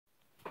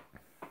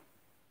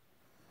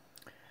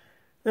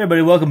Hey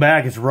everybody, welcome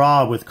back. It's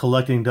Rob with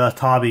Collecting Dust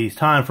Hobbies.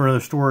 Time for another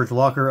storage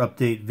locker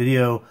update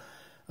video.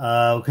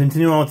 We'll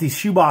continue on with these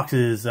shoe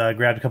boxes.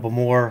 Grabbed a couple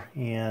more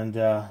and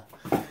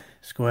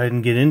let's go ahead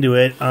and get into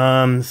it.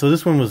 So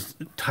this one was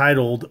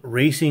titled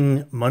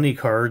Racing Money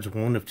Cards,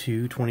 1 of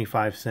 2,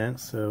 25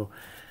 cents. So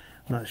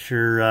I'm not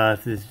sure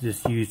if this is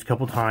just used a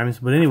couple times,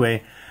 but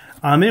anyway,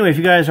 if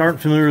you guys aren't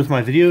familiar with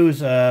my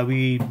videos,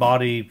 we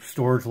bought a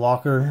storage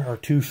locker, or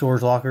 2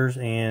 storage lockers,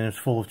 and it's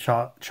full of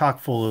chock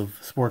full of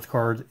sports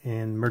cards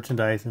and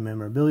merchandise and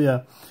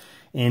memorabilia,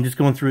 and just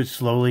going through it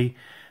slowly.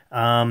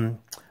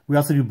 We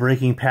also do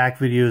breaking pack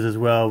videos as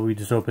well. We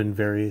just open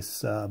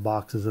various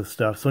boxes of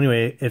stuff. So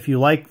anyway, if you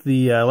like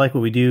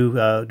what we do,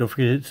 don't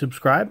forget to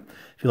subscribe.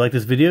 If you like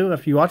this video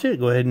after you watch it,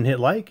 go ahead and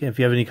hit like. And if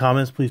you have any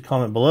comments, please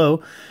comment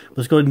below.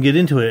 Let's go ahead and get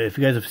into it. If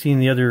you guys have seen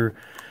the other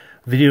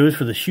videos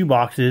for the shoe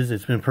boxes,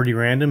 it's been pretty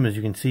random. As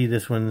you can see,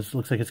 this one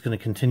looks like it's going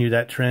to continue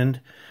that trend.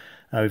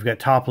 We've got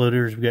top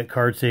loaders, we've got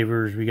card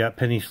savers, we got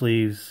penny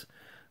sleeves,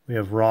 we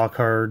have raw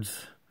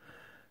cards.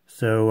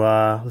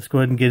 So let's go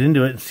ahead and get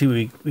into it and see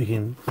what we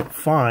can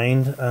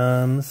find.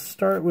 Let's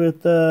start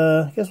with,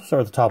 I guess we'll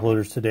start with the top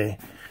loaders today.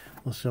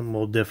 Something a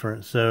little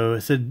different. So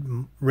it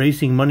said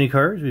racing money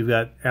cards. We've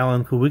got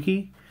Alan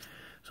Kulwicki.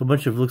 So a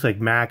bunch of, looks like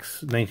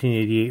Max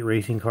 1988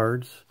 racing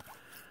cards.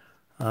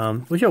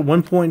 Which at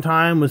one point in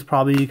time was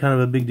probably kind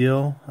of a big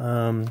deal.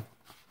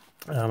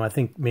 I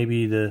think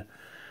maybe the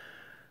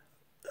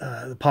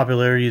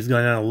popularity has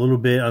gone down a little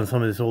bit on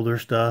some of this older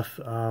stuff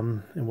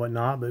and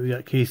whatnot. But we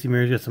got Casey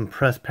Mears, got some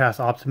Press Pass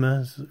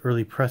Optimas,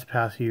 early Press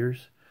Pass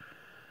years.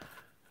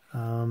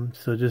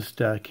 So just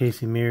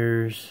Casey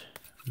Mears,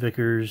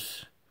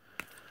 Vickers,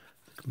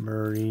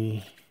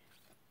 Murray,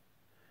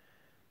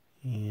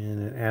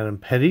 and an Adam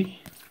Petty.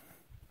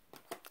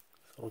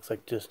 So it looks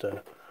like just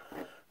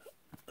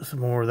some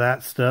more of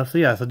that stuff. So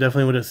yeah, so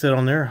definitely what it said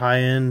on there,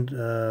 high-end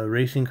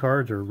racing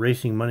cards, or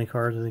racing money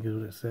cards, I think is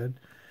what it said.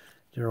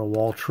 Darrell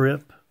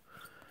Waltrip.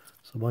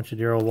 So a bunch of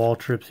Darrell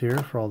Waltrips here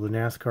for all the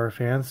NASCAR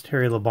fans.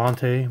 Terry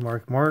Labonte,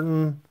 Mark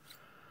Martin,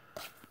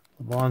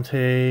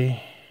 Labonte,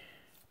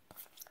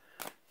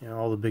 you know,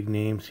 all the big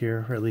names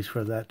here, or at least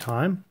for that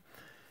time.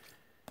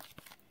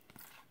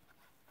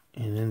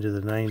 And into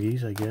the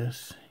 90s, I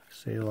guess.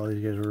 Say a lot of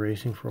these guys were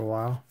racing for a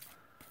while.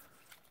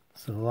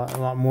 So a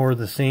lot more of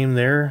the same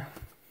there.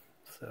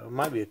 So it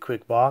might be a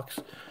quick box,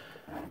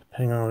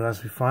 depending on what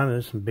else we find.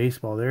 There's some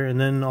baseball there.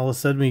 And then all of a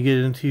sudden we get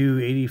into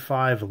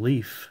 85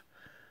 Leaf.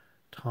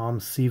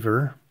 Tom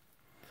Seaver.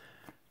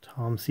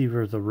 Tom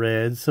Seaver of the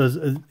Reds. So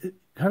it's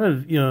kind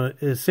of, you know,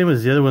 it's same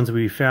as the other ones that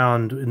we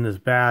found in this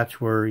batch,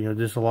 where, you know,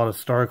 just a lot of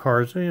star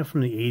cards, you know,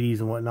 from the 80s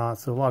and whatnot.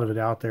 So a lot of it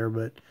out there,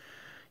 but,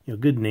 you know,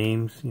 good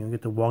names. You know,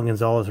 get the Juan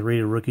Gonzalez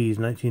rated rookies,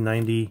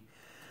 1990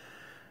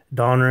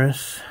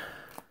 Donruss.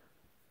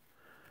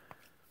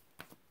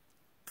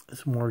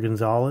 Some more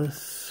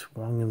Gonzalez,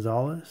 Juan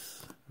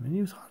Gonzalez. I mean,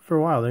 he was hot for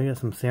a while. There you got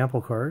some sample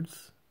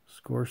cards.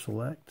 Score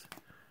select.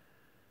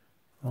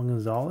 Juan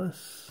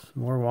Gonzalez.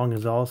 More Juan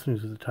Gonzalez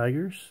who's with the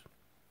Tigers.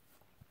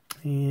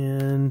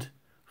 And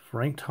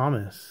Frank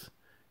Thomas.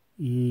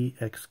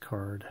 EX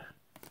card.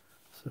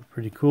 So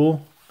pretty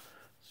cool.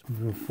 Let's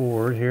move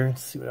forward here.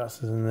 Let's see what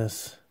else is in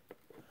this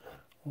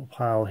little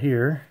pile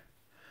here.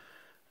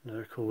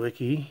 Another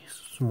Kulwicki.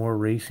 Some more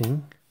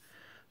racing.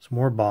 Some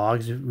more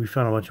Boggs. We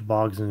found a bunch of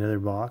Boggs in the other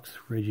box.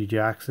 Reggie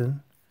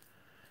Jackson.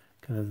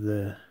 Kind of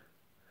the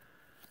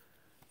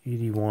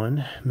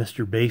 81.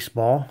 Mr.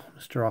 Baseball.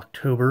 Mr.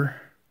 October.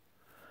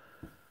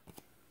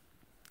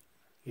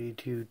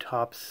 82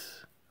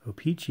 Topps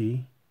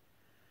O-Pee-Chee.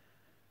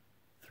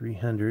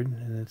 300.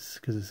 And it's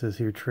because it says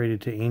here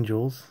traded to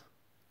Angels.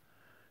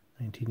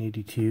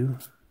 1982.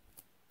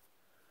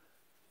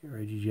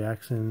 Reggie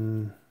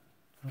Jackson.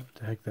 I don't know what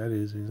the heck that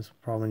is. I mean, this is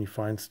a problem when you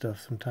find stuff.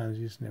 Sometimes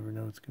you just never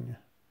know what's going to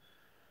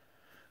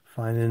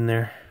find in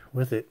there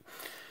with it.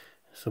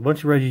 So a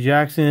bunch of Reggie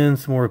Jackson,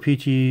 some more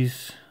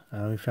Peaches.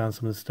 We found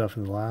some of this stuff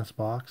in the last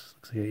box.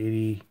 Looks like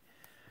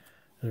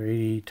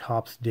 80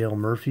 Topps Dale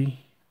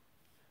Murphy.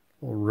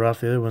 A little rough.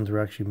 The other ones were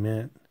actually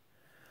mint,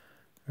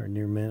 or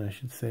near mint, I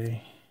should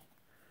say.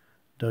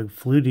 Doug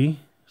Flutie.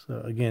 So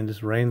again,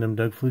 just random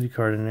Doug Flutie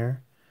card in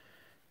there.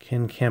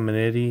 Ken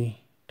Caminiti,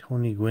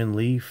 Tony Gwynn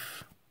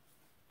Leaf.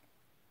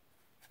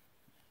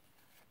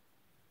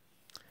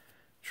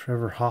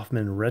 Trevor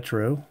Hoffman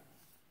Retro.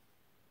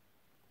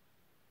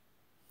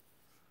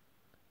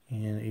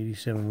 And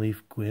 87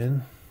 Leaf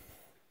Gwynn.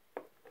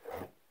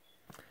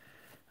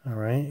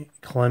 Alright,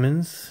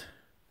 Clemens.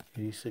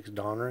 86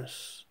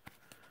 Donruss.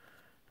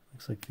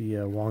 Looks like the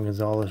Juan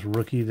Gonzalez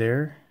rookie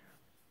there.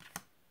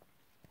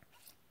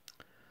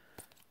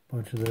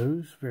 Bunch of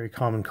those. Very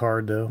common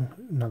card though.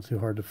 Not too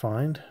hard to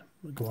find.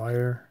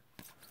 McGuire.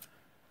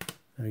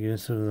 Now we get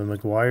into some of the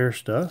McGuire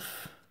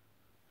stuff.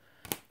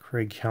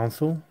 Craig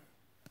Counsell.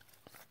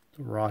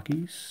 The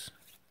Rockies.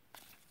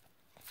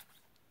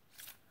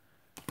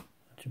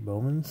 Bunch of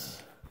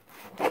Bowmans.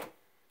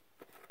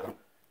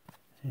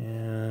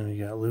 And we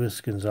got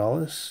Luis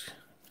Gonzalez.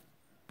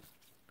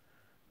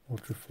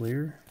 Ultra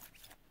Fleer.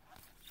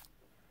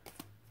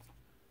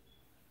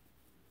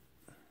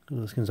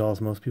 Luis Gonzalez,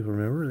 most people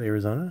remember,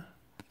 Arizona.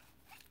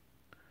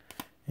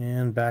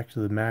 And back to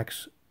the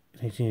Max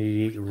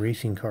 1988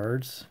 racing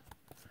cards.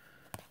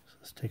 So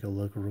let's take a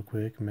look real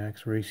quick.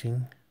 Max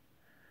Racing.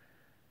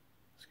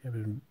 It's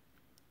been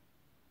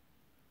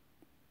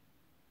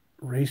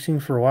racing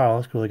for a while.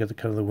 Let's go look at the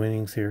kind of the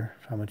winnings here.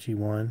 How much he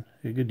won.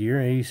 A good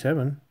year in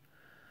 '87.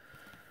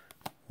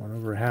 Won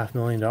over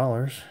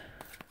 $500,000.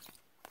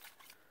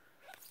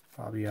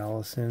 Bobby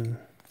Allison,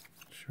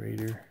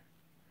 Schrader.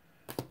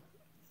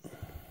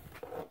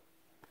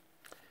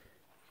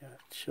 Got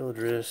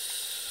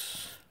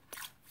Childress.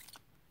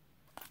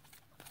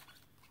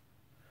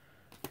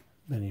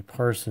 Benny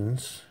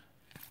Parsons.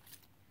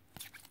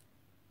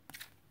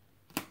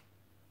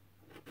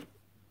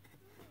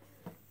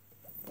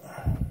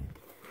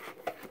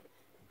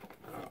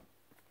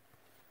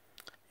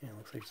 And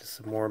looks like just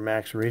some more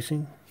Max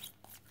Racing.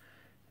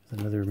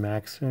 Another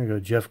Max. There we go.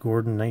 Jeff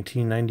Gordon,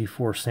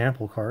 1994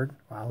 sample card.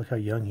 Wow, look how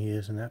young he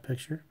is in that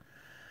picture.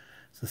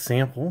 It's a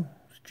sample.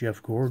 It's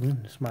Jeff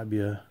Gordon. This might be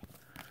a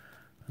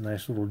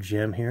nice little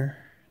gem here,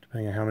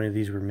 depending on how many of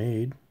these were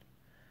made.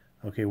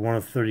 Okay, 1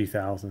 of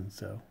 30,000,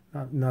 so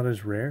not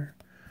as rare,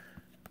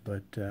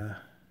 but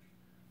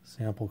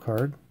sample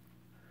card.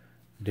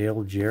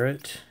 Dale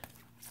Jarrett.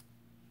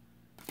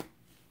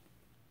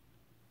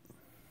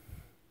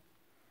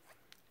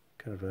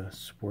 Kind of a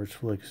Sports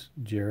Flicks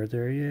Jarrett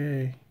there,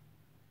 yay.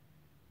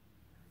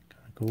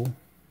 Cool.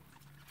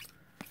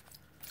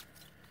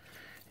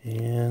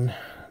 And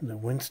the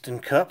Winston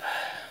Cup.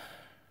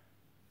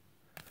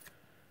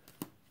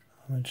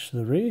 How much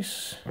the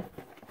race?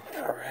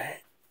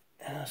 Alright.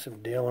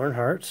 Some Dale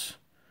Earnhardt's.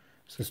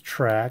 This is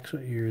Tracks.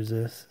 What year is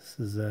this? This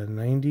is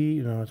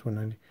 90. No, it's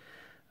 190.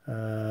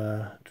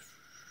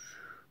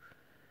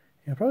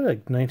 Yeah, probably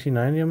like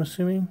 1990, I'm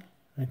assuming.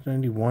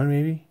 1991,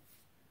 maybe.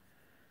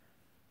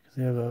 Because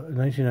they have a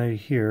 1990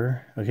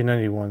 here. Okay,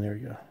 91. There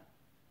we go.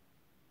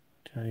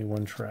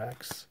 91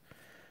 Tracks.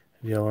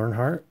 Dale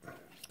Earnhardt,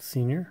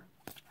 Senior.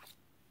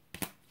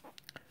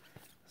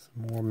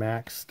 Some more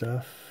Max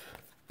stuff.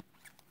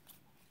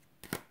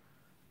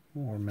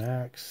 More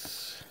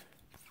Max.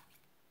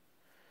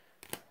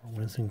 More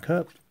Winston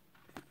Cup.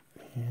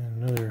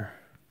 And another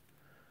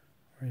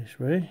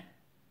Raceway.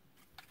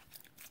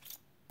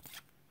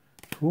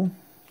 Cool.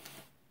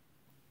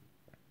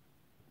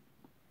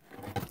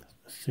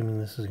 Assuming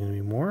this is going to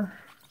be more.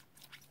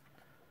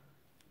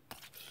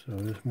 So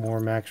there's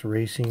more Max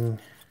Racing.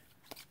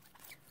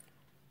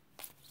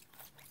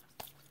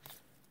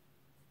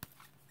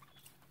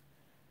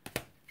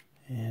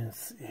 And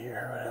let's see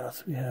here, what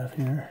else we have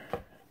here.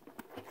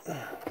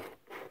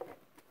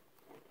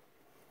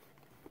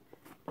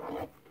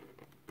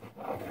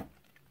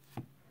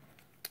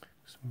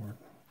 Some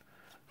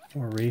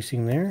more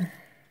racing there.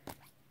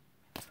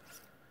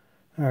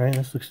 Alright,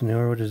 this looks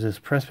newer. What is this?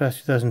 Press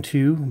Pass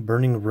 2002,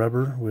 Burning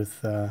Rubber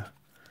with,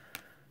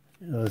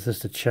 it's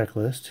just a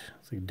checklist.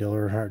 It's like Dale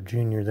Earnhardt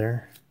Jr.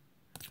 there.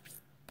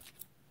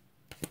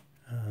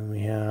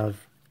 We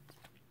have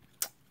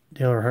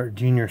Dale Earnhardt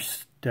Jr.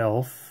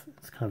 Stealth.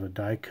 It's kind of a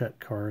die cut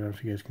card. I don't know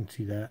if you guys can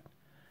see that.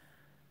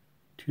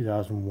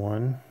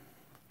 2001.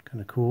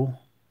 Kind of cool.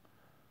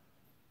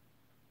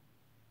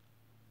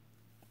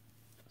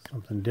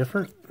 Something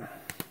different.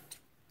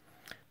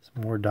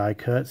 Some more die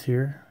cuts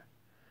here.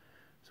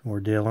 Some more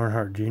Dale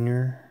Earnhardt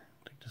Jr.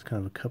 Just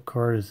kind of a cup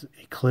card is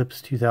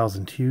Eclipse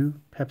 2002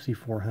 Pepsi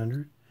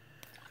 400.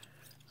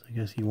 So I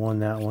guess he won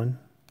that one.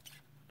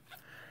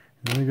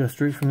 And then we go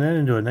straight from that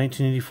into a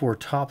 1984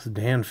 Topps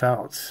Dan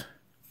Fouts.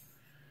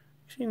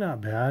 Actually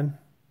not bad.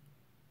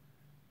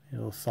 A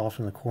little soft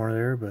in the corner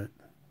there, but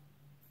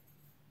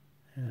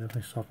yeah,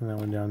 definitely soften that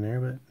one down there,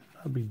 but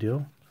not a big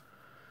deal.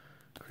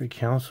 Craig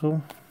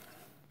Counsell.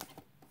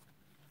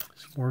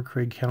 Some more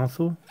Craig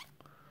Counsell.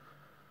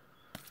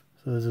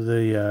 So those are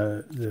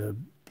the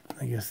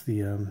I guess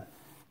the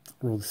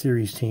World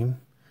Series team.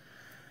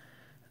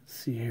 Let's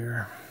see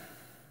here.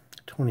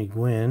 Tony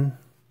Gwynn.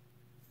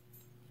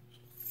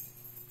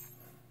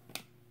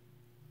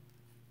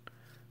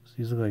 So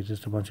these look like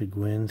just a bunch of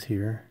Gwynns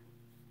here.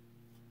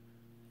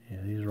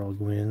 Yeah, these are all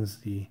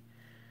Gwynns. The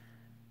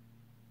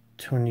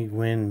Tony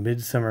Gwynn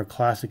Midsummer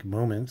Classic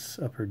Moments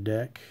Upper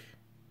Deck.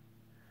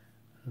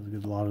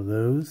 There's a lot of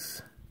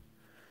those.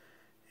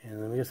 And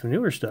then we got some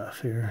newer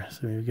stuff here.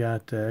 So we've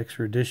got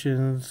extra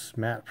editions,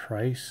 Matt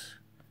Price,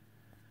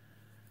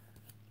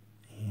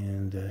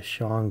 and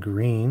Sean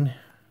Green,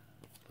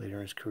 later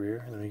in his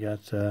career. And then we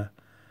got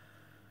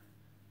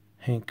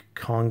Hank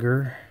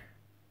Conger,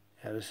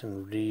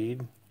 Addison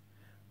Reed,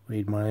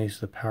 Wade Miley's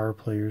the Power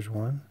Players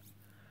one.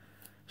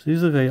 So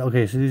these look like,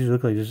 okay, so these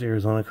look like just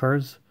Arizona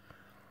cards.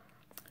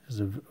 There's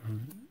a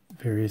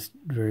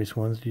various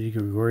ones. Didi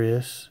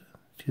Gregorius,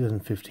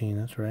 2015,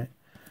 that's right.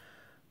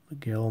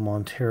 Miguel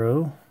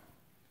Montero,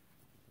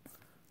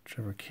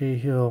 Trevor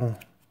Cahill,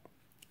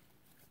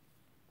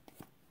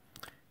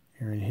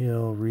 Aaron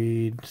Hill,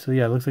 Reed. So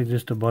yeah, it looks like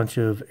just a bunch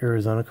of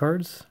Arizona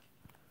cards.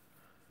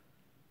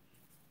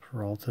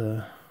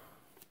 Peralta.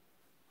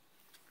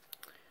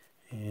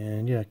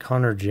 And yeah,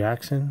 Connor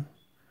Jackson,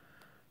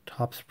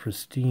 Topps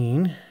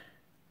Pristine.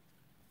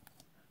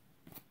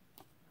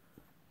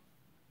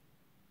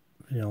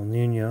 Vidal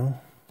Nuno.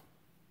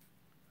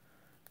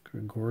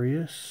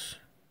 Gregorius.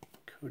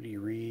 Cody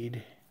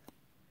Reed.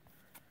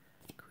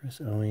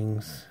 Chris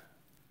Owings.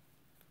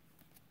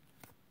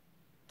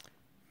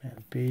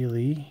 Matt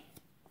Bailey.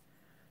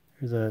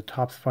 Here's a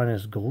Topps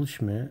Finest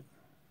Goldschmidt.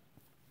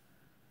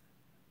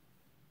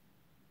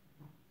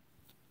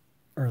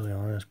 Early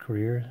on in his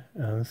career.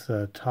 This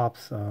is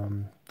Topps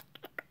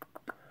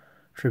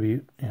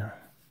Tribute. Yeah.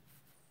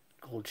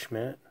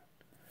 Goldschmidt.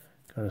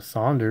 Got a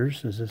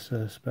Saunders. Is this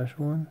a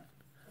special one?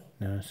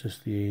 No, it's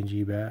just the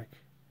A&G back.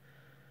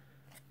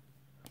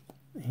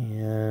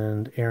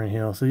 And Aaron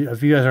Hill. So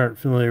if you guys aren't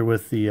familiar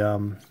with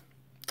the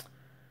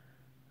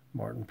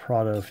Martin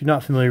Prado, if you're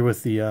not familiar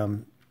with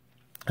the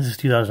this is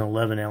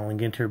 2011 Allen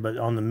Ginter, but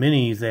on the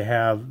minis they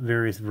have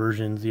various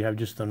versions. You have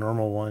just the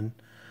normal one,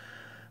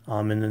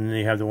 and then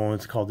they have the one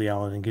that's called the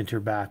Allen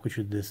Ginter back, which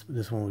would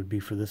this one would be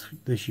for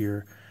this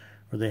year,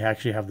 where they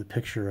actually have the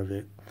picture of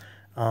it.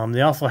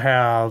 They also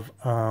have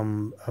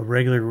a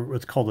regular,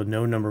 what's called a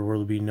no number, where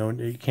it'll be no.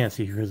 You can't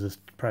see here because this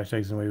price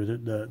tag's in the way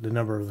with the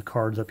number of the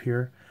cards up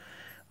here.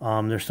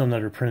 There's some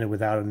that are printed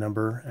without a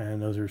number,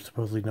 and those are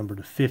supposedly numbered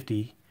to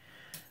 50.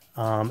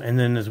 And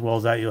then as well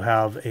as that, you'll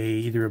have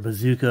either a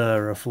bazooka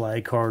or a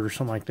flag card or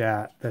something like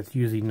that. That's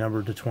usually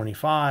numbered to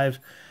 25,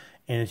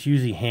 and it's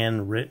usually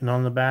handwritten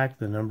on the back,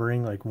 the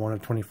numbering, like 1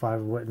 of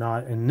 25 or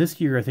whatnot. And this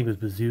year, I think it was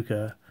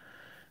bazooka,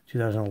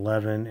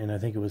 2011, and I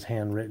think it was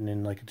handwritten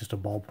in like just a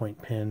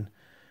ballpoint pen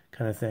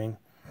kind of thing.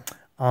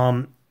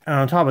 And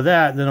on top of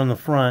that, then on the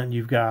front,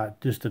 you've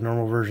got just a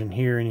normal version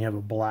here, and you have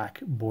a black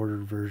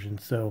bordered version.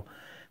 So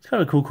it's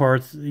kind of a cool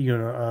card. It's, you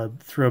know, a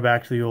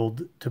throwback to the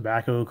old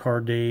tobacco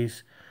card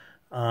days.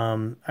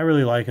 I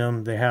really like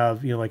them. They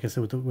have, you know, like I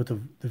said, with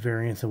the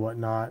variants and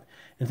whatnot.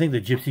 And I think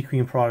the Gypsy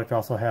Queen product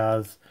also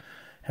has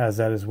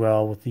that as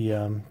well, with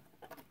the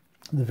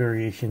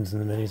variations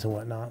and the minis and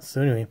whatnot.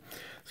 So anyway,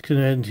 let's go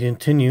ahead and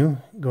continue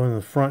going to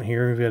the front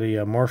here. We've got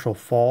a Marshall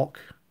Faulk.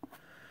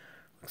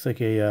 Looks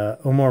like a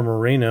Omar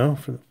Moreno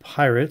for the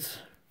Pirates,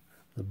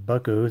 the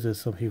Buccos, as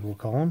some people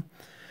call them.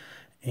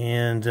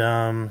 And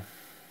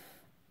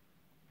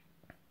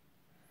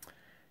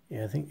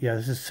yeah, I think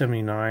this is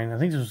 79. I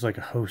think this was like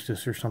a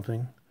Hostess or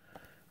something,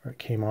 or it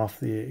came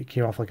off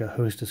like a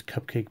Hostess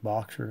cupcake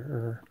box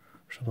or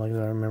something like that.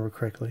 I remember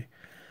correctly.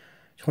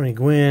 20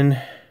 Gwynn,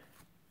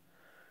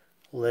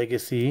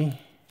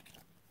 Legacy,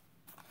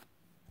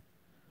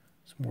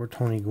 some more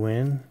Tony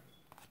Gwynn.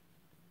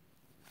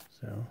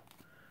 So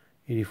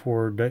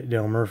 84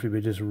 Dale Murphy,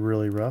 but just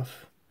really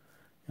rough.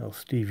 You know,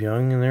 Steve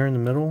Young in there in the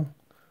middle.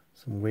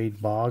 Some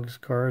Wade Boggs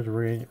cards.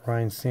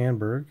 Ryan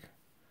Sandberg.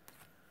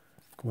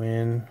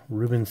 Gwynn,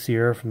 Ruben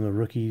Sierra from the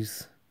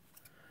Rookies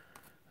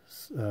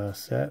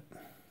set.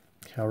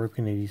 Cal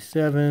Ripken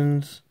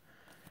 87s.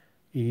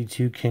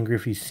 82 Ken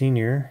Griffey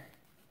Sr.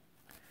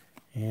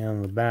 And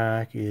on the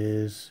back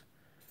is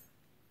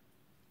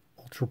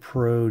Ultra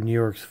Pro New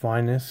York's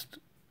Finest.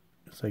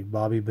 It's like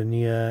Bobby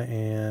Bonilla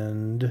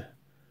and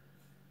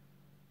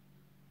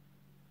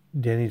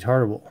Danny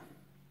Tartabull.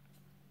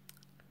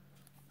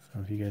 So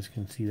if you guys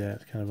can see that,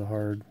 it's kind of a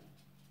hard.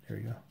 There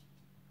we go.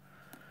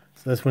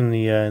 So that's when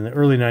in the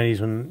early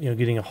 90s, when, you know,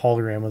 getting a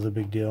hologram was a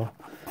big deal.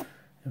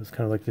 It was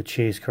kind of like the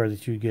chase card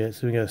that you get.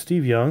 So we got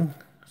Steve Young,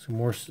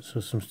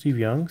 some Steve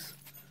Youngs.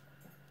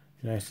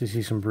 Nice to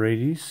see some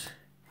Brady's.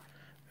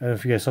 I don't know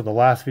if you guys saw the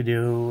last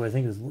video. I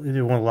think it was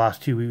either one of the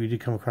last two. We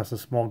did come across a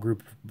small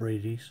group of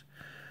Brady's.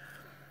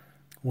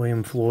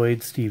 William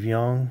Floyd, Steve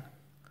Young.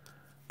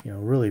 You know,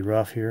 really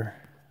rough here.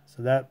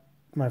 So that,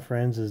 my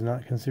friends, is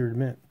not considered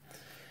mint.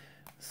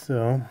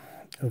 So,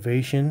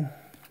 Ovation.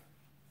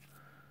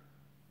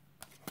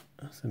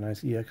 That's a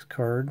nice EX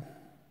card.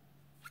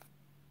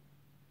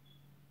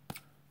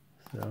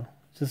 So,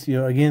 just, you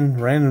know, again,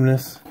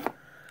 randomness.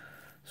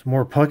 Some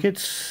more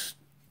Pucketts.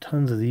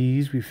 Tons of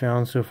these we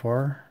found so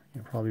far.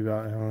 You know, probably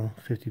about, I don't know,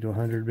 50 to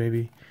 100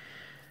 maybe.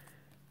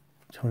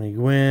 Tony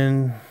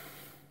Gwynn.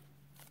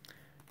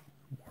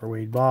 More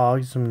Wade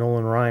Boggs. Some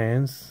Nolan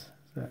Ryans.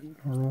 Is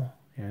that normal?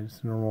 Yeah,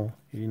 just a normal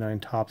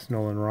 89 Topps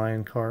Nolan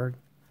Ryan card.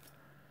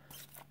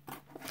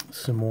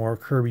 Some more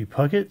Kirby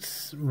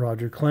Pucketts.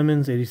 Roger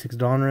Clemens, 86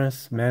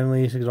 Donruss.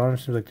 Mattingly, 86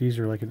 Donruss. Seems like these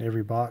are like in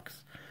every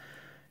box.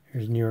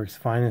 Here's New York's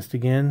Finest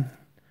again.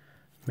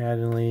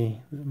 Mattingly,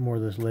 more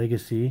of this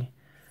Legacy.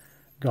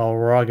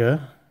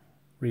 Galarraga,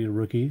 read a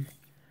rookie.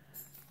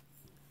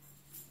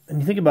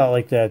 And you think about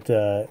like that,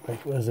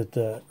 like was it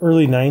the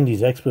early 90s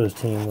Expos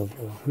team of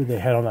who they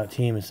had on that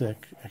team. It's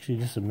actually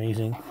just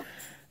amazing.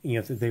 You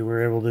know, that they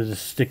were able to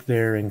just stick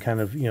there and kind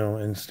of, you know,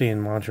 and stay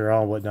in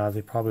Montreal and whatnot.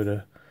 They probably would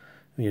have.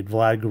 We had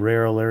Vlad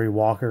Guerrero, Larry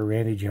Walker,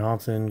 Randy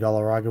Johnson,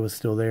 Galarraga was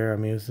still there. I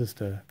mean, it was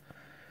just a,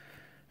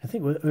 I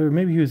think, or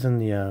maybe he was in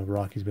the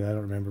Rockies, but I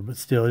don't remember. But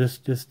still,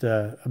 just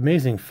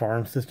amazing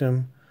farm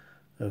system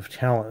of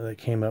talent that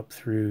came up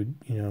through,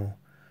 you know,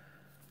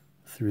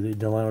 through the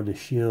Delano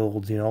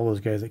DeShields, you know, all those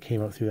guys that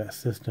came up through that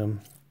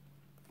system.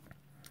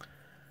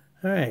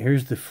 All right,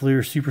 here's the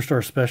Fleer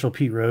Superstar Special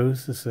Pete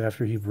Rose. This is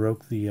after he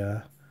broke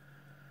the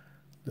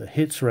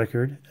hits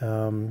record.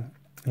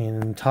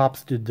 And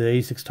Topps did, the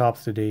A6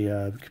 Topps did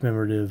a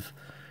commemorative,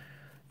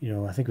 you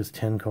know, I think it was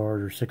 10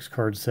 card or 6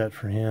 card set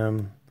for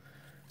him.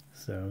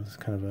 So it's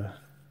kind of a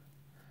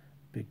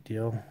big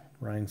deal.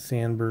 Ryan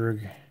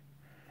Sandberg.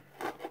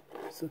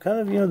 So kind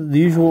of, you know, the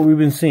usual what we've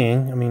been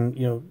seeing. I mean,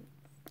 you know,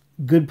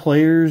 good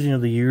players, you know,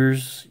 the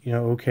years, you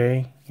know,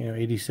 okay. You know,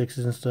 86s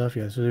and stuff.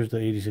 Yeah, so there's the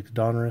 86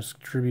 Donruss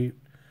tribute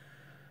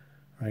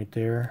right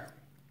there.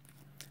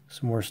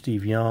 Some more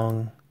Steve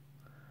Young.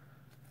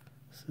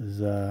 This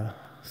is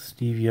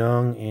Steve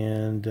Young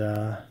and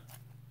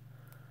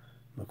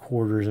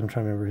McQuarters. I'm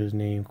trying to remember his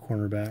name,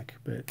 cornerback.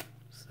 But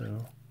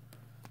so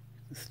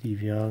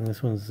Steve Young.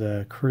 This one's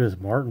Curtis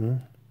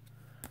Martin.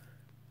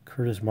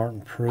 Curtis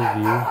Martin Pro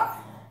View.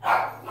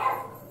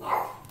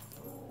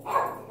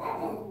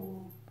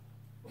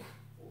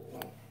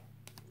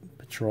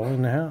 Patrol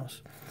in the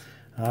house.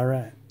 All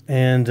right.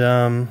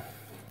 And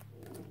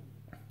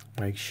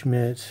Mike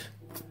Schmidt.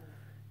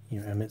 You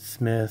know, Emmett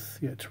Smith.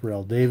 You got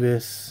Terrell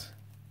Davis.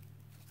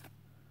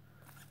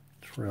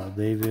 Terrell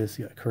Davis.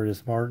 You got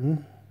Curtis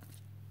Martin.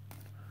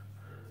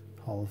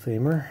 Hall of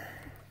Famer.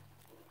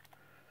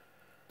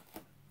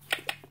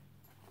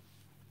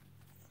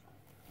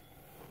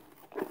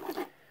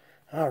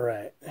 All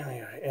right, there we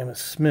go. Emmett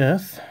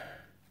Smith.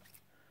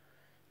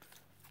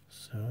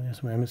 So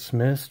there's some Emmett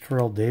Smith,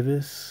 Terrell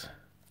Davis,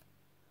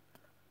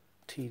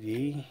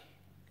 TD.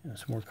 Got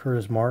some more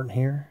Curtis Martin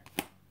here.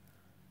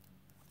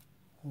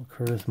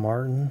 Curtis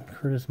Martin,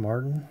 Curtis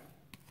Martin.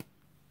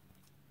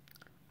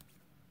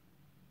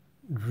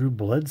 Drew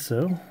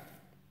Bledsoe,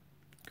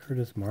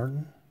 Curtis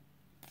Martin.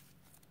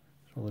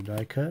 All the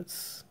die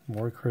cuts.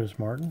 More Curtis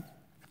Martin.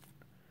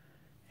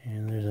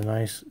 And there's a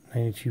nice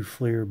 92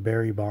 Fleer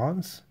Barry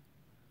Bonds.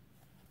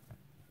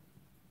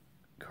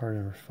 Card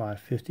number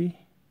 550.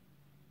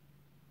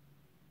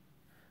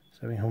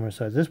 70 home run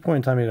size. At this point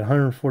in time, he had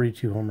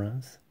 142 home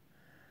runs.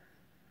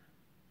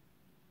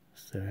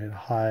 So he had a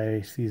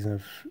high season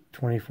of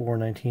 24,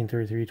 19,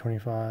 33,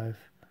 25.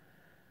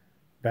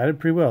 Batted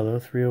pretty well, though.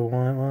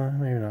 301, well,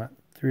 maybe not.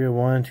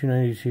 301,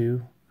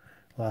 292.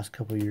 Last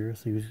couple of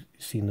years. He was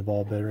seeing the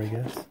ball better, I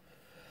guess.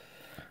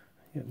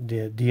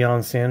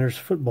 Deion Sanders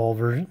football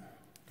version.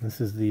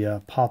 This is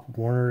the Pop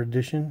Warner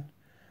edition.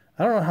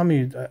 I don't know how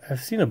many,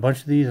 I've seen a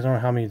bunch of these. I don't know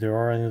how many there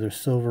are. I know there's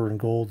silver and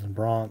gold and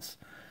bronze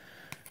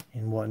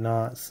and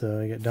whatnot.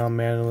 So you got Don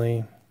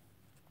Mattingly.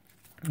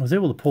 I was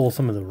able to pull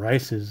some of the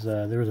Rices.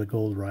 There was a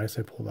gold Rice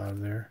I pulled out of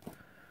there.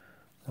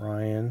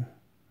 Ryan,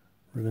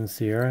 Ruben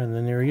Sierra, and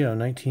then there we go,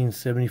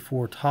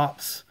 1974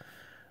 Topps,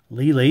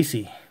 Lee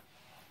Lacy.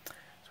 So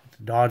with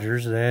the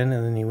Dodgers then,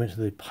 and then he went to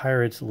the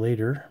Pirates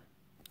later.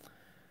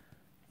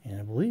 And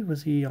I believe,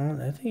 was he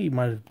on, I think he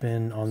might have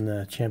been on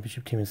the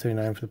championship team in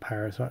 79 for the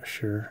Pirates. Not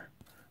sure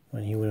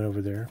when he went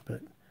over there,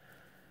 but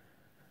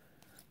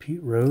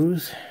Pete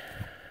Rose,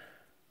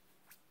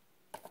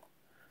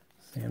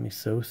 Sammy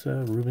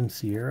Sosa, Ruben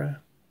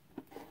Sierra.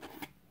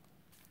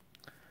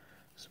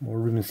 Some more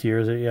Ruben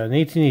Sierras. Yeah, in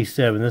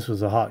 1887, this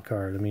was a hot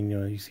card. I mean, you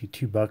know, you see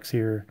 $2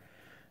 here. I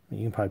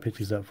mean, you can probably pick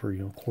these up for, you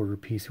know, quarter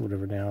piece or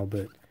whatever now,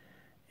 but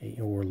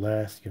or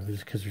less, you know,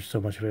 just because there's so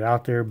much of it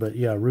out there. But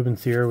yeah, Ruben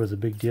Sierra was a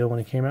big deal when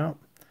it came out.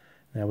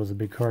 That was a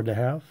big card to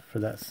have for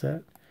that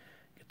set.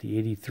 Get the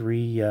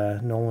 83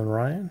 Nolan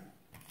Ryan.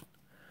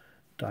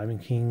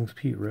 Diamond Kings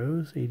Pete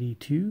Rose,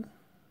 82.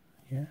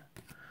 Yeah.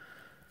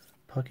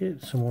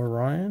 Puckett, some more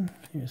Ryan.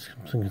 Here's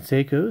some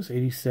Canseco's,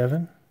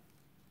 87.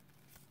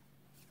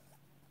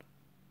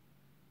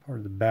 Part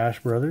of the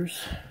Bash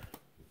Brothers.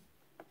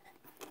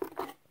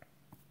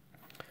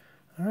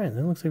 All right,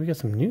 then it looks like we got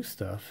some new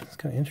stuff. It's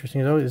kind of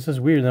interesting. It's just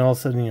weird. Then all of a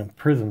sudden, you know,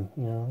 Prism,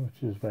 you know,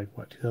 which is like,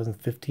 what,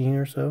 2015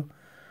 or so?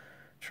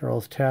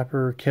 Charles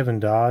Tapper, Kevin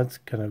Dodds,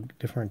 kind of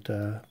different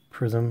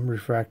Prism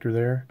refractor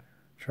there.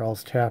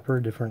 Charles Tapper,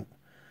 different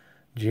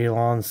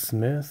Jalon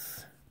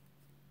Smith.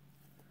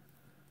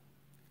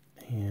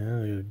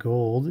 And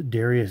gold,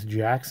 Darius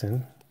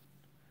Jackson.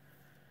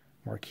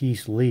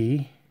 Marquise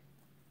Lee.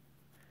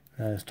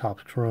 That is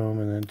Topps Chrome.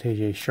 And then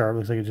TJ Sharp,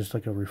 looks like it's just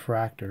like a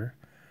refractor.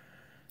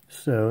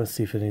 So let's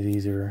see if any of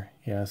these are,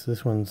 yeah, so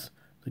this one's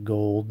the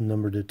gold,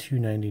 numbered to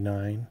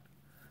 299.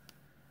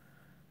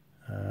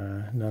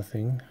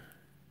 Nothing.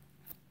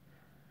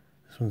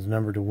 This one's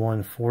numbered to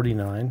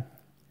 149.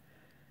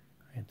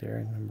 Right there,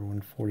 number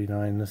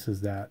 149. This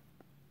is that,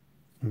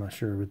 I'm not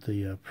sure what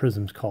the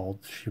prism's called,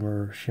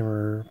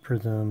 shimmer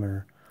prism,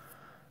 or,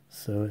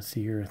 so let's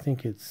see here, I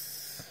think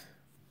it's,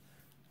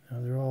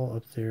 no, they're all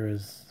up there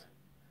as,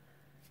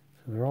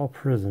 so they're all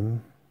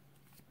prism.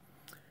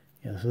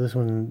 Yeah, so this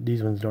one,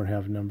 these ones don't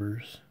have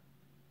numbers.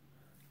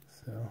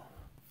 So,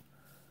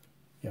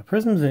 yeah,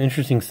 Prism's an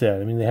interesting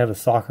set. I mean, they have a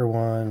soccer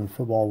one,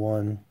 football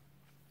one.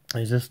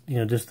 It's just, you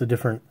know, just the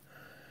different,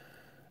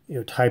 you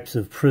know, types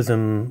of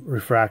Prism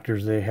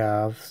refractors they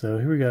have. So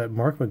here we got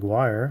Mark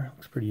McGwire.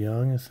 Looks pretty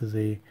young. This is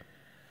a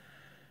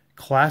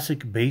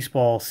Classic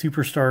Baseball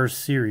Superstars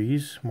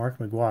Series, Mark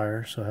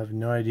McGwire. So I have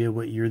no idea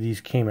what year these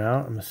came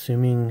out. I'm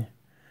assuming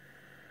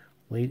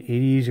late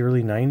 80s,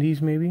 early 90s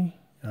maybe.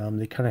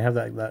 They kind of have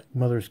that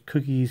Mother's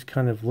Cookies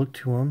kind of look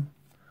to them.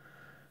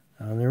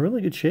 They're in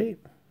really good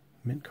shape.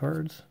 Mint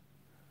cards.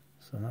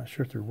 So I'm not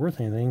sure if they're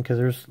worth anything because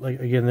there's, like,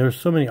 again, there's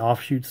so many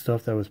offshoot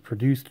stuff that was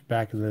produced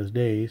back in those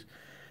days.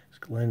 It's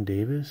Glenn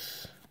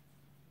Davis.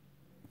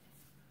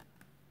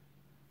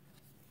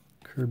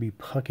 Kirby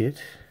Puckett.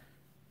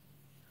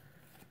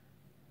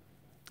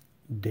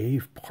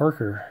 Dave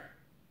Parker.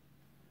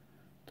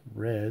 The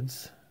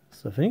Reds.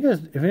 So if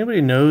anybody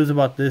knows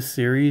about this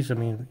series, I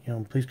mean,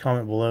 please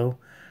comment below.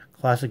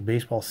 Classic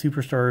Baseball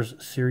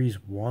Superstars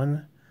Series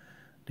 1.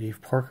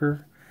 Dave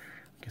Parker.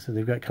 Like I said,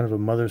 they've got kind of a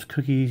Mother's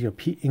Cookies.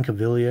 Pete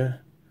Incaviglia.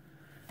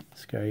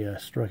 This guy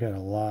struck out a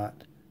lot,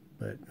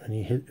 but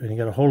when he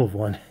got a hold of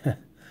one, yeah,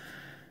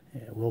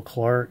 Will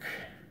Clark,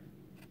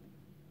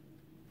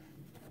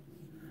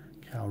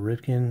 Cal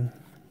Ripken,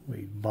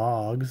 Wade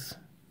Boggs,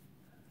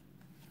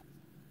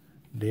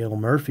 Dale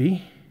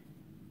Murphy.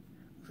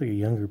 Looks like a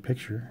younger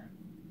picture.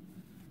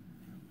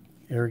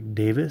 Eric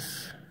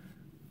Davis,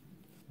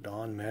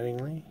 Don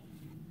Mattingly.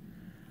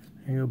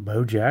 There you go,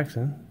 Bo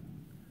Jackson.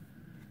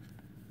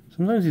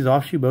 Sometimes these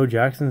offshoot Bo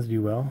Jacksons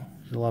do well.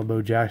 There's a lot of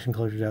Bo Jackson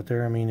collectors out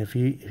there. I mean, if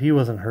he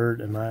wasn't hurt,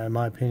 in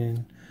my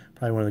opinion,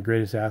 probably one of the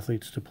greatest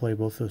athletes to play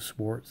both those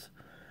sports.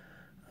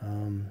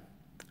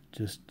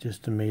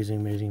 Just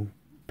amazing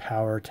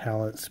power,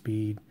 talent,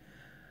 speed.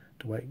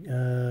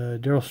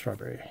 Darryl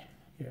Strawberry,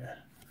 yeah.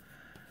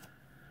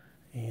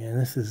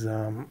 And this is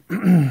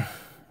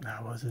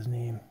what was his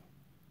name?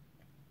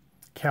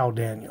 Cal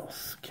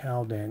Daniels.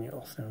 Cal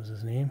Daniels, that was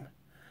his name.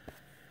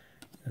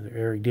 Another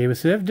Eric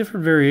Davis. They have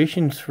different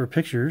variations for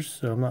pictures,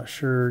 so I'm not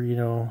sure,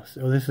 Oh,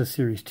 this is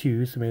Series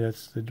 2, so maybe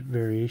that's the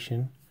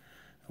variation.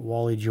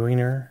 Wally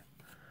Joyner,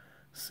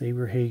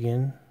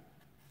 Saberhagen,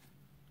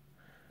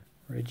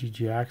 Reggie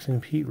Jackson,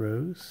 Pete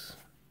Rose,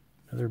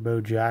 another Bo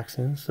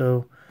Jackson.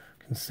 So,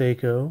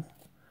 Canseco,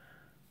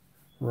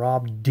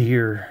 Rob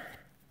Deere.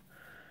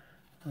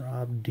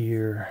 Rob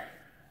Deere,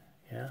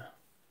 yeah.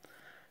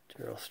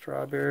 Darryl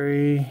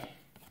Strawberry.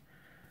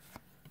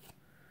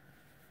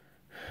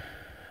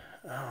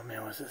 Oh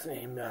man, what's his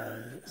name?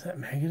 Is that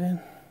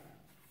Magadan?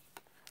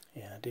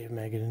 Yeah, Dave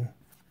Magadan.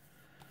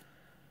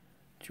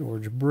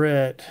 George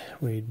Brett,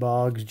 Wade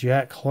Boggs,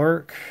 Jack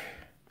Clark.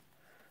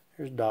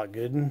 Here's Doc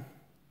Gooden.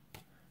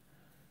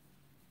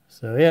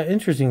 So yeah,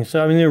 interesting.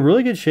 So I mean, they're in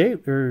really good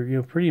shape.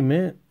 They're pretty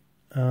mint.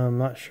 I'm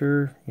not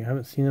sure, you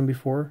haven't seen them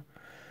before.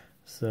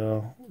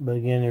 So, but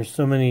again, there's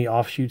so many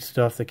offshoot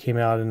stuff that came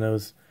out in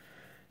those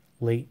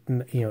late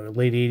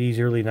 80s,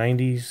 early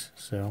 90s.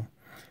 So.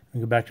 We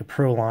go back to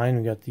Pro Line.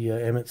 We got the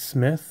Emmitt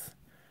Smith.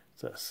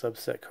 It's a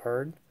subset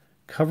card.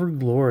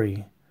 Covered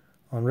Glory.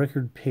 On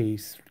record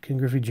pace, Ken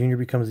Griffey Jr.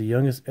 becomes the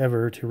youngest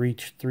ever to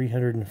reach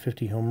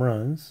 350 home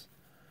runs.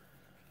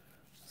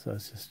 So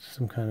it's just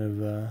some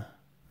kind of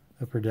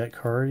upper deck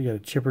card. You got a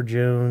Chipper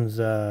Jones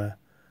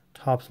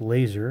Topps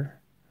Laser.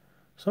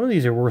 Some of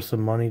these are worth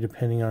some money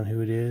depending on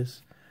who it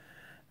is.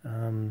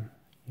 You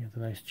got the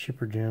nice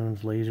Chipper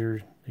Jones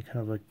Laser. They kind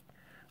of like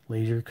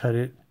laser cut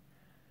it.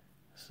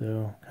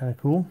 So, kind of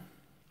cool.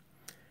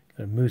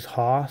 Got a Moose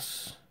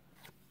Haas,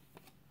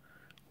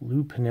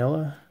 Lou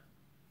Piniella,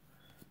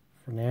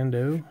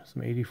 Fernando,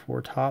 some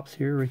 84 Topps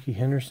here, Ricky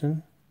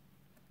Henderson,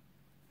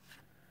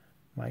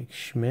 Mike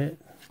Schmidt,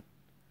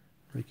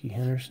 Ricky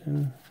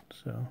Henderson.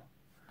 So,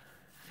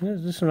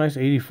 there's just some nice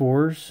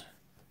 84s.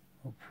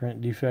 Little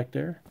print defect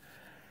there.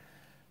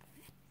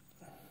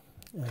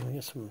 And we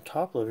got some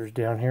top loaders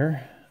down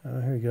here.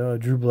 Here we go,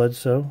 Drew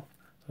Bledsoe.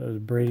 That was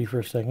Brady for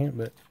a second,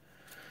 but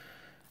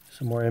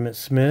some more Emmitt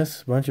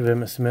Smiths, a bunch of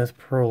Emmitt Smith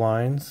Pro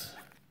Lines,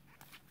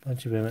 a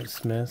bunch of Emmitt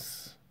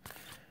Smiths.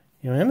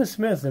 Emmitt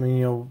Smith, I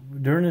mean,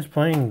 during his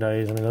playing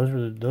days, I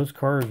mean, those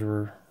cards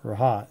were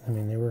hot. I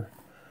mean, they were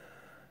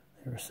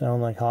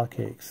selling like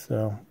hotcakes.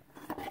 So,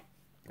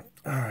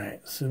 all right,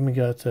 so we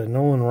got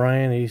Nolan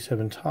Ryan,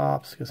 87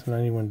 Topps. Got some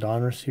 91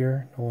 Donruss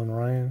here. Nolan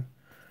Ryan.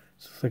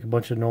 This looks like a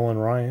bunch of Nolan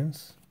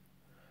Ryans.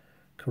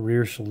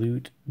 Career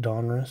Salute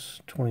Donruss,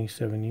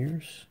 27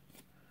 years.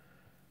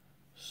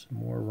 Some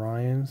more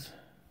Ryans.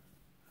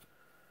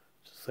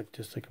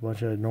 Just like a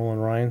bunch of Nolan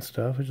Ryan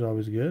stuff, which is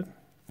always good.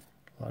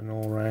 A lot of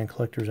Nolan Ryan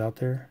collectors out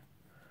there.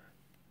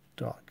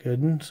 Doc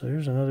Gooden. So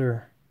here's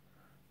another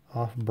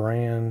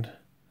off-brand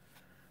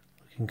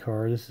looking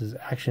card. This is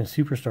Action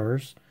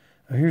Superstars.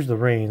 Oh, here's the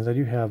Reigns. I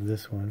do have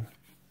this one.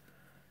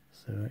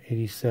 So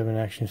 87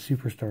 Action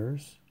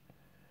Superstars.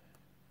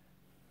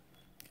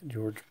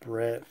 George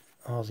Brett,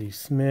 Ozzie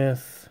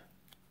Smith,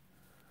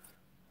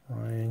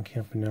 Ryan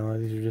Campanella.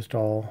 These are just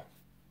all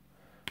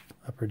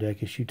upper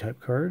deck issue type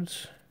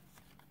cards.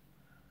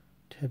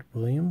 Ted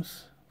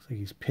Williams. Looks like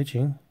he's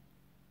pitching.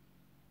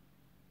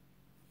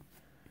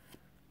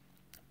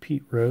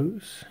 Pete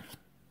Rose.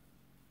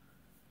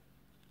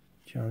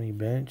 Johnny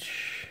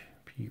Bench.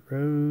 Pete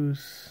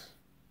Rose.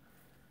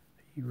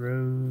 Pete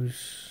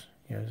Rose.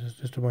 Yeah,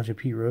 just a bunch of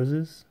Pete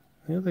Roses.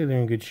 They look like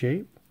they're in good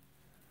shape.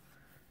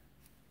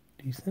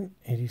 Decent.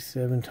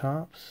 87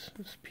 tops.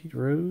 It's Pete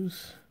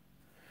Rose.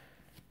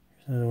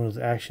 Here's another one of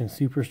those action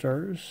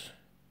superstars.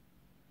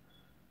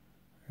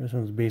 This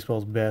one's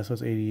baseball's best.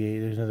 That's 88.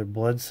 There's another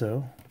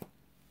Bledsoe.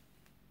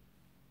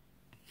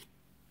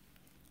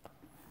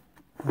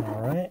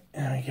 Alright,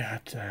 and we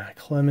got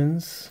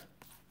Clemens.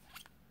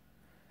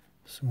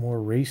 Some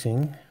more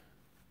racing.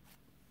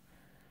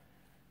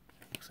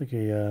 Looks like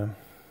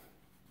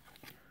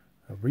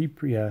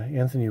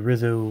Anthony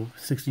Rizzo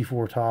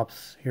 64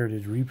 tops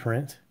heritage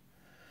reprint.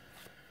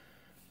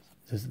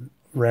 Just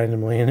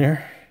randomly in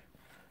there.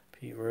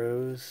 Pete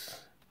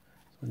Rose.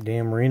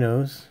 Dan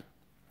Marino's.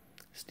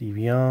 Steve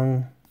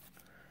Young.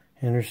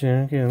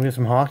 Henderson. Okay, we got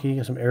some hockey.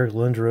 Got some Eric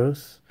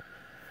Lindros.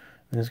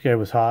 And this guy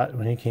was hot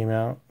when he came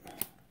out.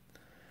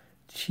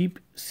 Cheap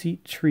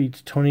Seat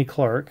Treats, Tony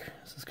Clark.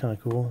 This is kind of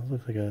cool. It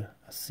looks like a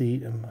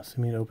seat. I'm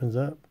assuming it opens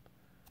up.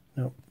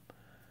 Nope,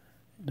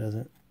 it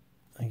doesn't.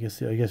 I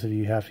guess if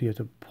you have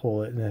to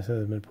pull it, and it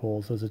hasn't been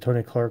pulled. So it's a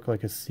Tony Clark,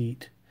 like a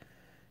seat.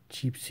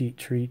 Cheap Seat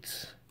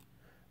Treats,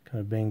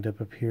 kind of banged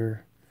up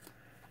here.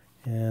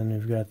 And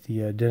we've got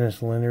the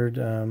Dennis Leonard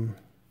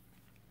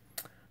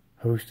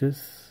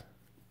Hostess.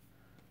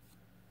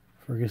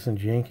 Ferguson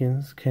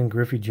Jenkins, Ken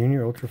Griffey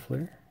Jr. Ultra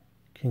Flare.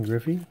 Ken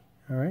Griffey.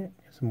 All right,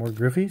 got some more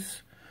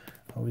Griffies.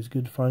 Always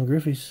good to find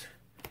Griffies.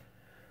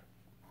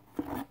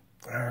 All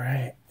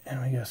right,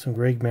 and we got some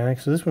Greg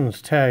Maddux. So this one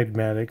was tagged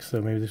Maddux,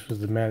 so maybe this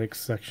was the Maddux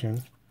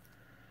section.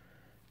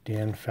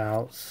 Dan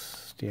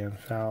Fouts, Dan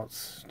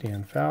Fouts,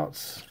 Dan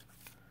Fouts.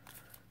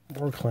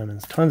 More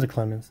Clemens, tons of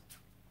Clemens.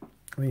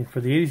 I mean, for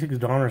the 86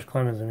 Donruss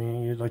Clemens, I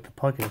mean, you'd like to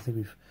puck it. I think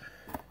we've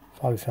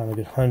probably found a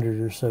good 100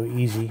 or so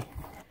easy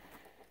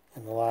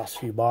in the last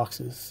few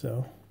boxes.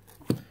 So,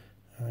 all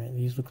right,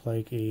 these look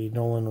like a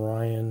Nolan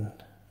Ryan.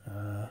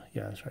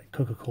 Yeah, that's right,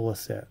 Coca-Cola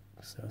set.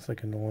 So it's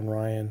like a Nolan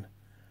Ryan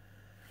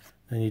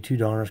 92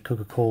 Donruss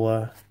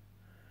Coca-Cola.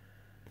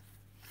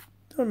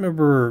 Don't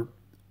remember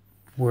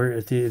where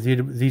if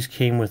these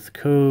came with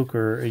Coke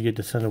or you get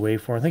to send away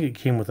for. I think it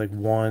came with like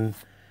one,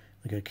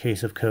 like a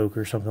case of Coke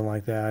or something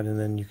like that, and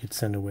then you could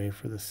send away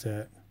for the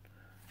set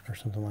or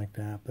something like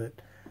that. But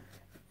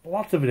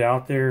lots of it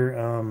out there.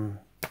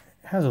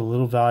 Has a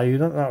little value,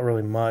 not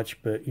really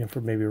much, but you know,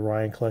 for maybe a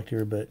Ryan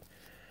collector, but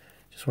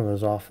just one of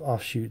those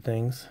offshoot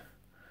things.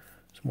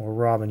 Some more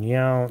Robin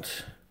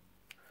Yount.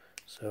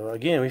 So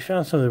again, we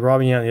found some of the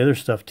Robin Yount and the other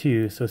stuff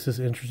too. So it's just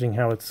interesting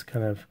how it's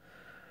kind of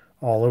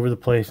all over the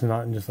place and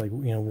not just like,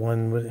 you know,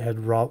 one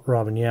had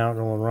Robin Yount,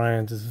 Nolan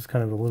Ryan's. This is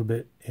kind of a little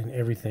bit in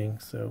everything.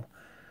 So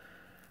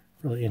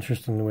really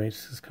interesting the way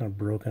it's just kind of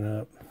broken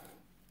up.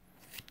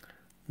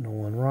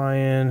 Nolan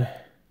Ryan.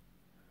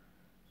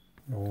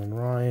 Nolan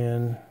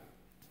Ryan.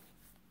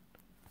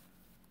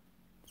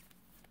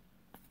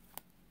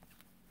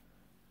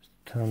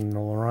 Ton of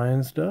Nolan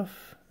Ryan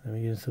stuff. Then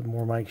we get some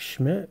more Mike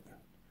Schmidt.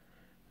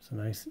 It's a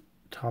nice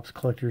Topps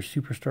Collector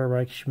Superstar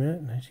Mike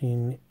Schmidt,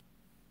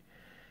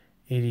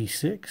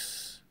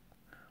 1986.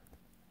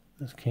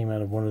 This came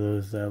out of one of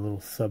those little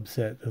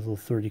subset, those little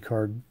 30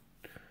 card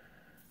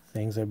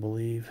things, I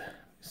believe.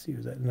 Let's see,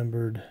 was that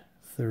numbered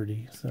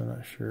 30? So I'm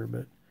not sure,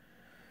 but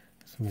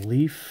some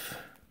Leaf.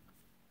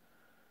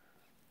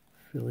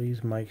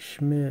 Phillies, Mike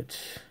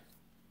Schmidt.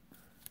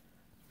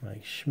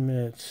 Mike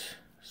Schmidt.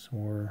 Some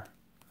more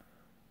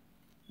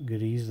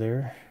goodies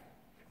there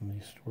from the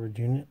storage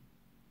unit.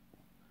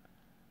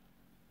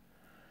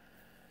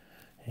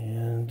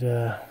 And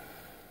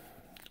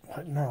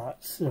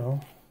whatnot. So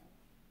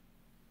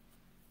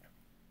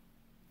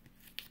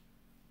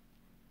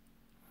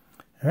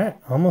alright,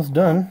 almost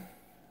done.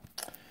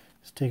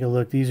 Let's take a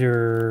look. These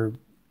are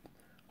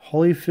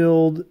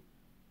Holyfield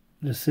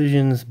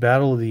Decisions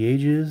Battle of the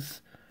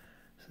Ages.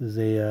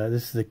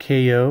 This is a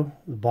KO,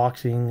 the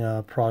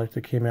boxing product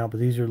that came out, but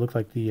these look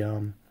like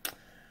the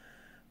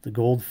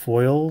gold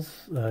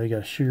foils. You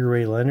got Sugar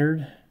Ray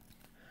Leonard.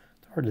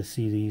 It's hard to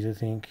see these, I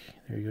think.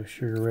 There you go,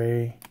 Sugar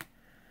Ray.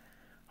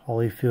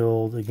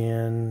 Holyfield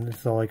again. This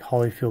is all like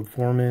Holyfield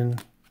Foreman.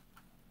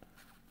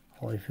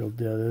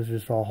 Holyfield, yeah, those are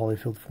just all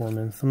Holyfield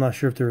Foreman. So I'm not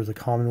sure if there was a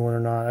common one or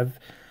not. I've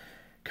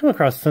come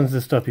across tons of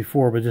this stuff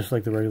before, but just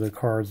like the regular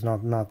cards,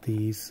 not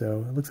these.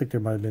 So it looks like there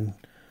might have been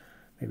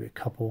maybe a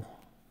couple.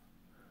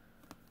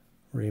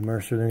 Ray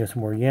Mercer. Then we got some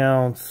more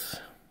Younts.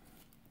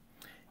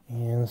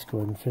 And let's go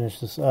ahead and finish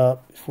this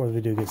up before the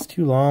video gets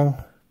too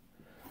long.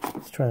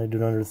 Let's try to do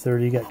it under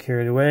 30. Got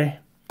carried away.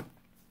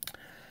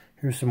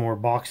 Here's some more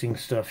boxing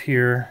stuff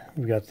here.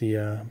 We've got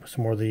the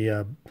some more of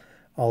the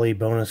Ali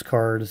bonus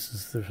cards.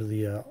 This is for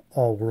the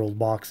all-world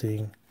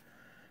boxing.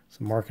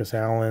 Some Marcus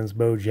Allens,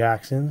 Bo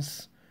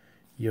Jacksons,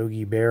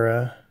 Yogi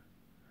Berra,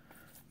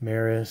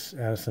 Maris,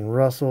 Addison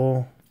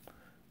Russell,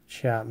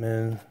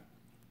 Chapman,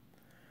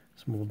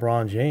 some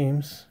LeBron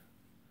James.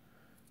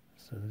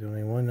 So the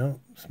only one,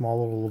 no,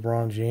 small little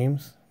LeBron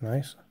James,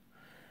 nice.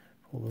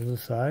 Pull those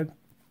aside.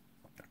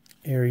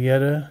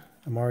 Arrieta,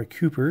 Amari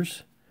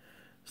Coopers.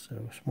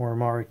 So some more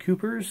Amari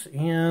Coopers,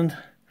 and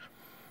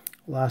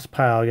last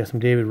pile, I got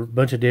some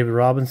bunch of David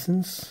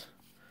Robinsons.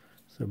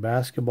 So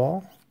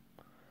basketball.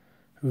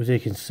 Jose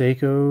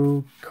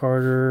Canseco,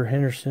 Carter,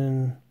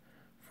 Henderson,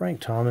 Frank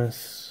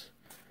Thomas,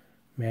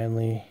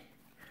 Manley,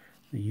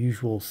 the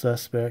usual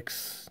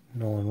suspects,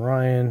 Nolan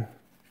Ryan,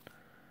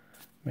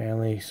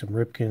 Manley, some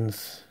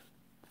Ripkins,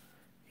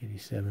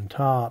 87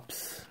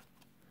 Topps,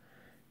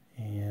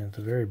 and at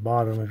the very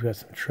bottom we've got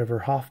some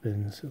Trevor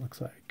Hoffmans, it looks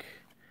like,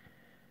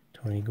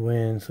 Tony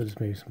Gwynn, so just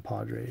maybe some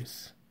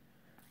Padres,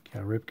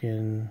 Cal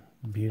Ripken,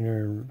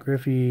 Buhner,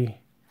 Griffey,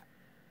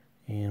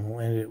 and we'll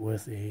end it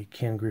with a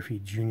Ken Griffey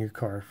Jr.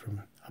 card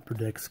from Upper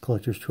Decks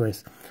Collector's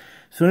Choice.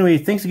 So anyway,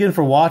 thanks again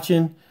for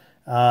watching.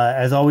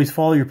 As always,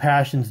 follow your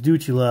passions, do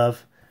what you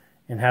love,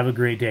 and have a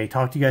great day.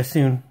 Talk to you guys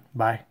soon.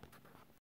 Bye.